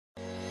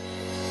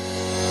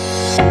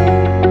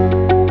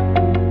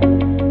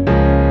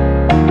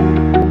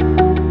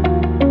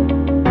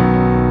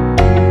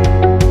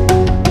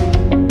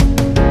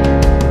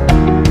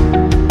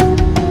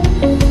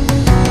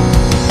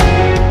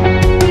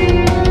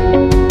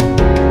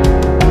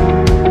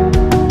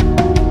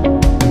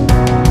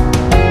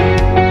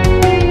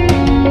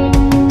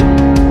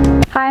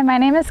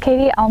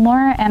Katie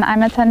Elmore, and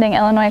I'm attending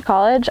Illinois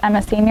College. I'm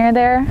a senior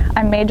there.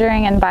 I'm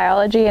majoring in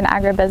biology and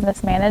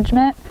agribusiness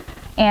management,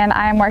 and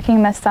I'm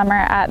working this summer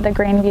at the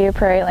Greenview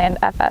Prairieland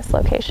FS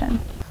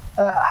location.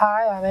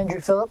 Hi, I'm Andrew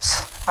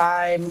Phillips.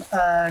 I'm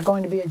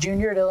going to be a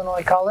junior at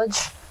Illinois College,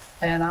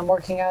 and I'm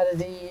working out of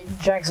the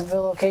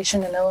Jacksonville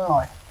location in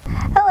Illinois.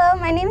 Hello,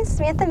 my name is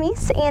Samantha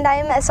Meese, and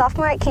I'm a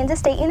sophomore at Kansas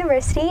State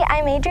University.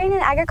 I'm majoring in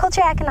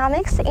agriculture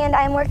economics, and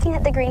I'm working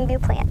at the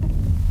Greenview plant.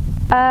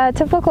 A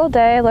typical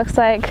day looks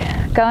like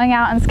going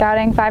out and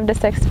scouting 5 to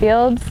 6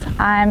 fields.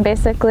 I'm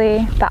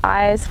basically the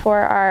eyes for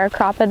our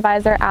crop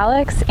advisor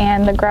Alex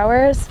and the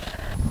growers.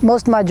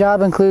 Most of my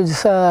job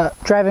includes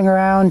driving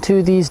around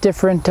to these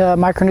different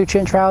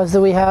micronutrient trials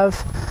that we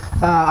have.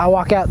 I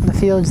walk out in the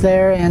fields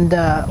there and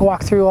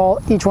walk through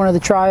each one of the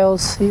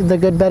trials, the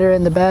good, better,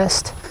 and the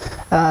best.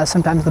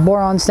 Sometimes the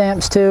boron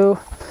stamps too.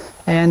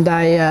 And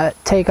I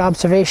take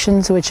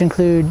observations, which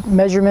include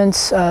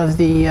measurements of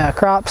the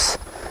crops.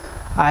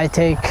 I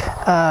dig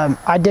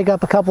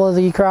up a couple of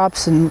the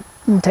crops and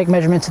take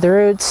measurements of the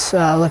roots,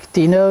 look at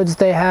the nodes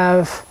they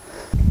have.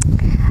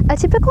 A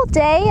typical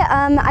day,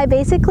 I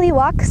basically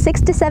walk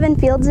 6 to 7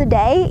 fields a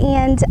day,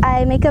 and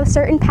I make a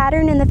certain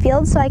pattern in the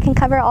field so I can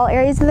cover all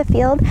areas of the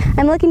field.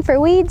 I'm looking for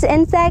weeds,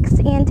 insects,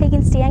 and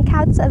taking stand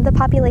counts of the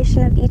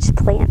population of each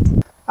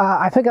plant.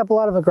 I pick up a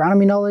lot of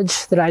agronomy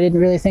knowledge that I didn't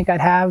really think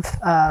I'd have.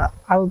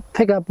 I'll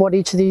pick up what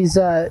each of these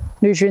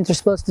nutrients are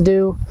supposed to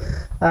do.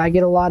 I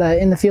get a lot of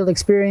in-the-field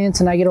experience,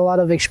 and I get a lot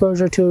of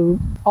exposure to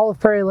all of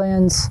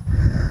Prairieland's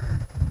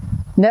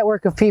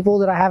network of people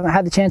that I haven't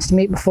had the chance to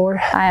meet before.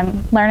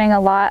 I'm learning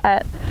a lot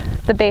at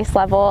the base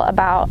level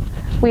about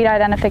weed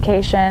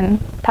identification,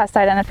 pest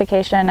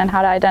identification, and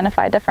how to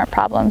identify different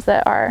problems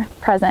that are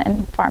present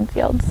in farm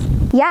fields.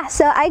 Yeah,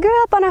 so I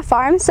grew up on a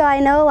farm, so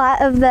I know a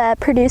lot of the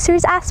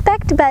producer's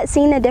aspect, but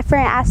seeing a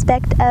different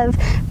aspect of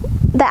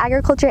the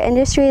agriculture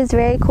industry is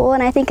very cool,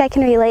 and I think I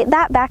can relate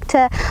that back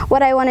to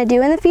what I want to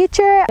do in the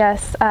future.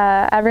 Yes,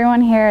 everyone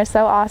here is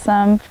so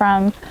awesome,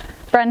 from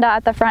Brenda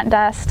at the front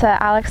desk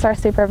to Alex, our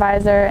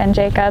supervisor, and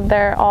Jacob.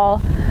 They're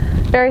all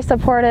very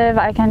supportive.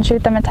 I can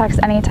shoot them a text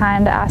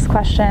anytime to ask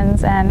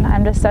questions, and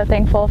I'm just so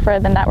thankful for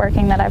the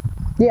networking that I've.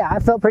 Yeah, I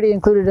felt pretty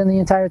included in the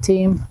entire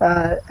team.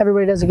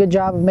 Everybody does a good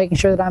job of making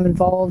sure that I'm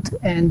involved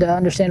and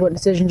understand what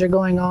decisions are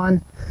going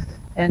on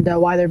and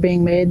why they're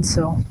being made.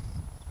 So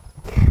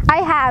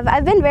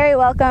I've been very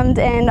welcomed,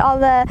 and all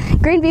the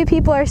Greenview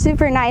people are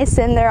super nice,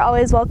 and they're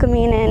always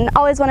welcoming and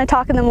always want to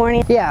talk in the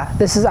morning. Yeah,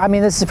 this is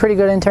a pretty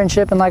good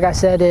internship, and like I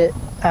said, it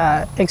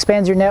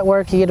expands your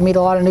network. You get to meet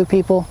a lot of new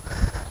people.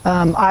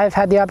 I've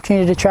had the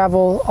opportunity to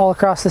travel all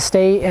across the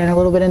state and a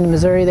little bit into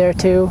Missouri there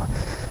too.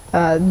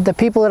 The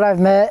people that I've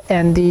met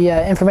and the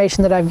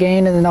information that I've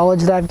gained and the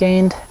knowledge that I've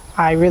gained,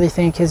 I really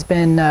think has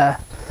been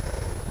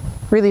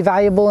really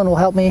valuable and will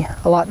help me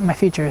a lot in my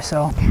future.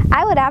 So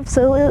I would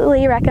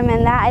absolutely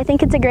recommend that. I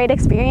think it's a great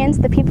experience.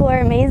 The people are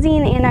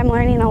amazing, and I'm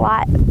learning a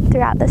lot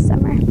throughout this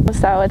summer.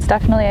 So it's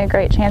definitely a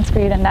great chance for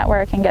you to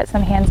network and get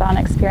some hands-on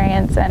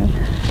experience in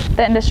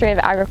the industry of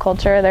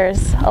agriculture.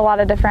 There's a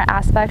lot of different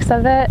aspects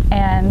of it,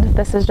 and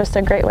this is just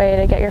a great way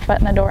to get your foot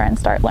in the door and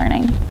start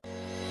learning.